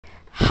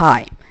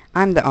Hi,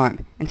 I'm the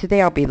Arm, and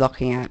today I'll be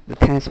looking at the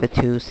Tennis for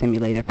Two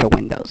simulator for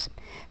Windows.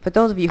 For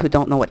those of you who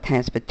don't know what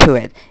Tennis for Two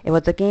is, it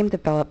was a game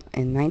developed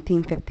in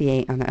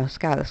 1958 on an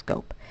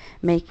oscilloscope,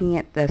 making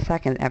it the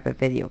second ever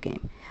video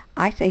game.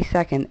 I say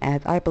second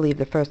as I believe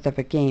the first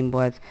ever game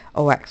was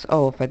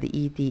OXO for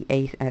the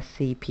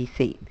edsac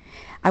PC.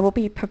 I will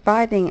be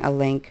providing a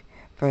link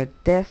for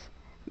this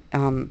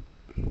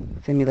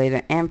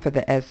simulator and for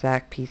the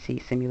edsac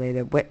PC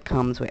simulator, which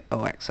comes with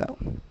OXO.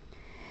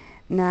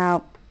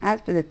 Now, as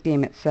for the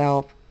game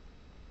itself,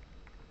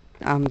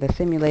 the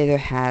simulator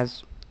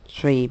has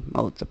 3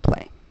 modes of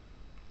play.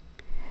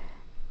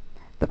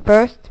 The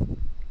first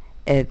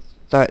is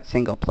start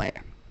single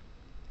player,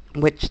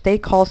 which they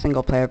call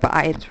single player, but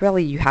it's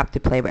really you have to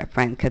play with a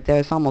friend because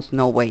there's almost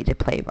no way to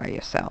play by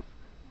yourself.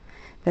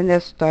 Then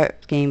there's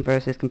start game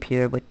versus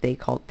computer, which they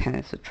call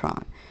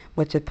Tennisatron,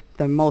 which is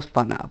the most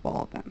fun of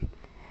all of them.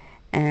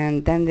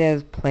 And then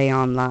there's play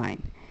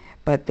online,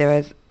 but there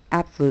is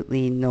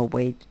absolutely no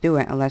way to do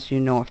it unless you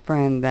know a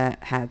friend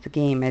that has the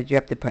game, as you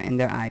have to put in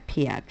their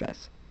IP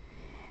address.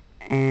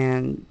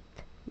 And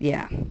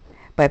yeah,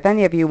 but if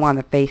any of you want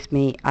to face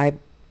me, I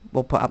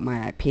will put up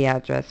my IP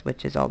address,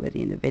 which is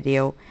already in the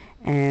video,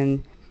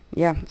 and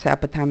yeah, set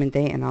up a time and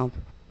date and I'll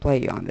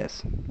play you on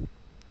this.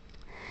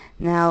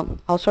 Now,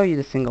 I'll show you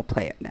the single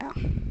player now.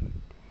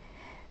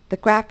 The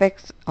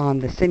graphics on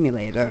the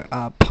simulator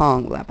are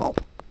Pong level,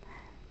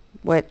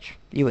 which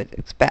you would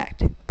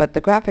expect, but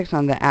the graphics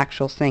on the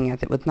actual thing,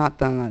 as it was not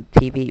done on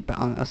TV but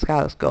on a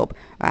oscilloscope,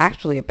 are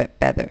actually a bit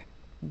better.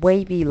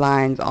 Wavy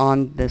lines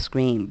on the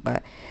screen,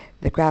 but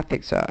the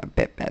graphics are a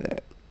bit better.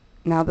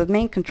 Now the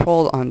main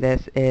control on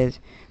this is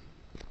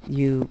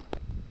you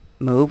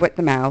move with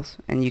the mouse,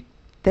 and you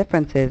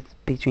differences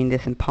between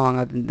this and Pong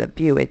other than the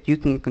view is you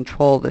can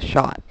control the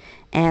shot,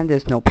 and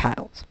there's no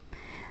paddles.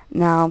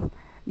 Now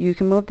you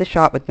can move the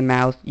shot with the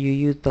mouse. You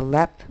use the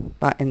left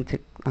button to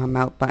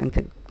mouse button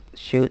to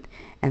shoot,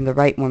 and the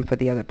right one for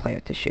the other player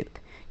to shoot.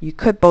 You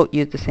could both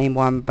use the same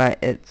one, but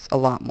it's a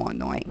lot more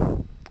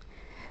annoying.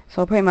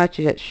 So pretty much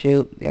you just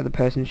shoot, the other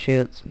person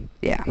shoots,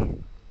 yeah.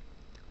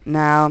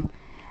 Now,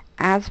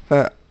 as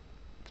for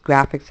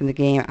graphics in the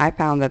game, I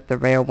found that the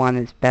rare one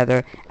is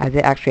better, as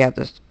it actually has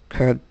this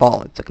curved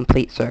ball. It's a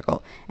complete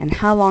circle. And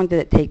how long did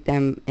it take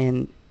them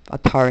in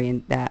Atari,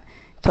 and that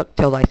took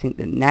till I think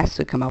the NES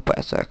to come up with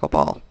a circle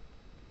ball.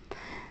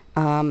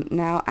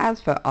 Now,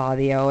 as for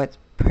audio, it's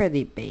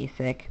pretty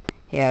basic.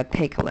 Here,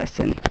 take a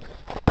listen.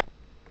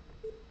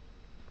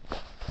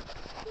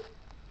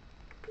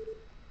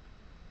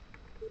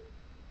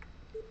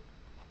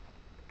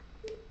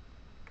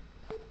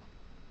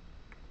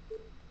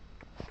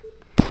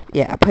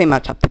 Yeah, pretty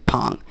much up to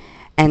Pong.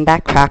 And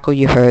that crackle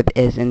you heard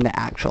is in the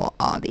actual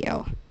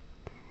audio.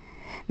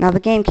 Now the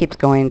game keeps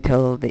going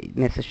until they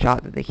miss a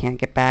shot that they can't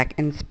get back,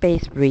 and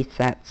space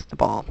resets the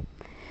ball.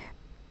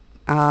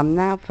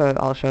 Now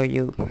I'll show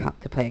you how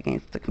to play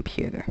against the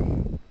computer.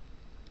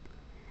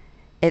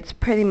 It's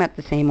pretty much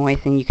the same, only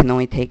thing you can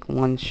only take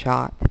one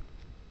shot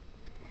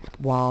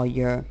while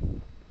you're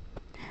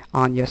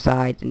on your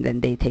side, and then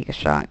they take a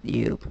shot,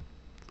 you,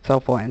 so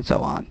forth and so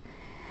on.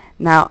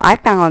 Now, I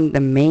found the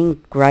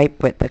main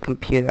gripe with the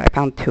computer, I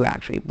found 2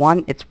 actually.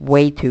 One, it's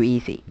way too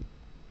easy.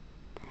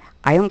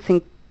 I don't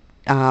think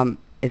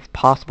it's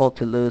possible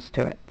to lose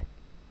to it.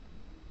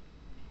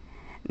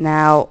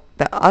 Now,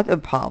 the other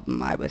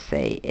problem I would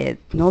say is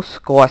no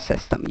score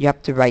system. You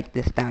have to write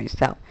this down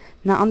yourself.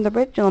 Now, on the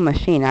original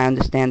machine, I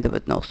understand there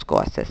was no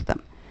score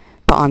system.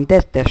 But on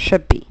this, there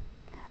should be,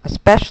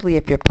 especially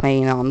if you're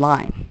playing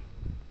online.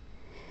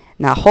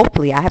 Now,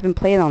 hopefully, I haven't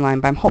played online,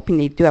 but I'm hoping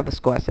they do have a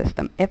score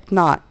system. If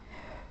not,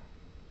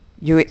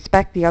 you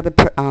expect the other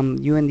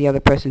you and the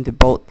other person to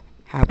both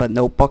have a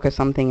notebook or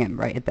something and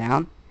write it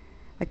down?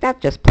 Like,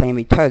 that's just plain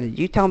retarded.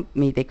 You tell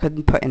me they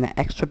couldn't put in an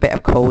extra bit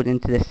of code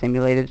into the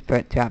simulator for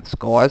it to have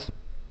scores?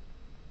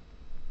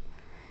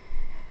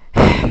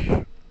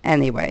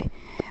 Anyway,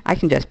 I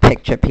can just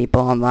picture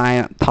people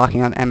online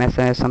talking on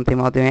MSN or something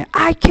while doing it.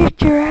 I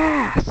kicked your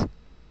ass!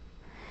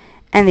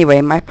 Anyway,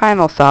 my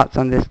final thoughts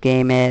on this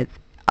game is,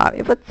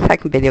 it was the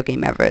second video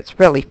game ever. It's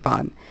really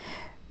fun.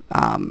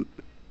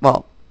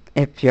 Well,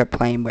 if you're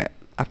playing with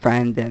a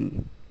friend,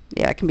 and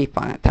yeah, it can be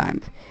fun at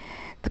times.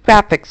 The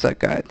graphics are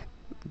good,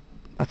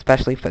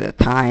 especially for the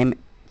time.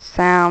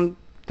 Sound,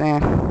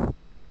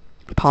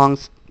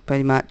 Pong's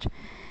pretty much.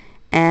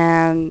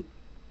 And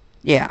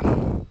yeah.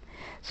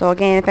 So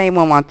again, if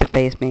anyone wants to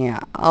face me,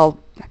 I'll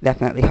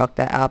definitely hook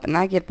that up. And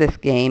I give this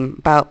game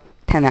about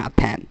 10 out of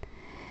 10.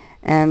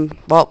 And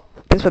well,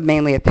 this was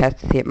mainly a test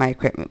to see if my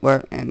equipment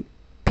worked, and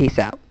peace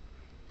out.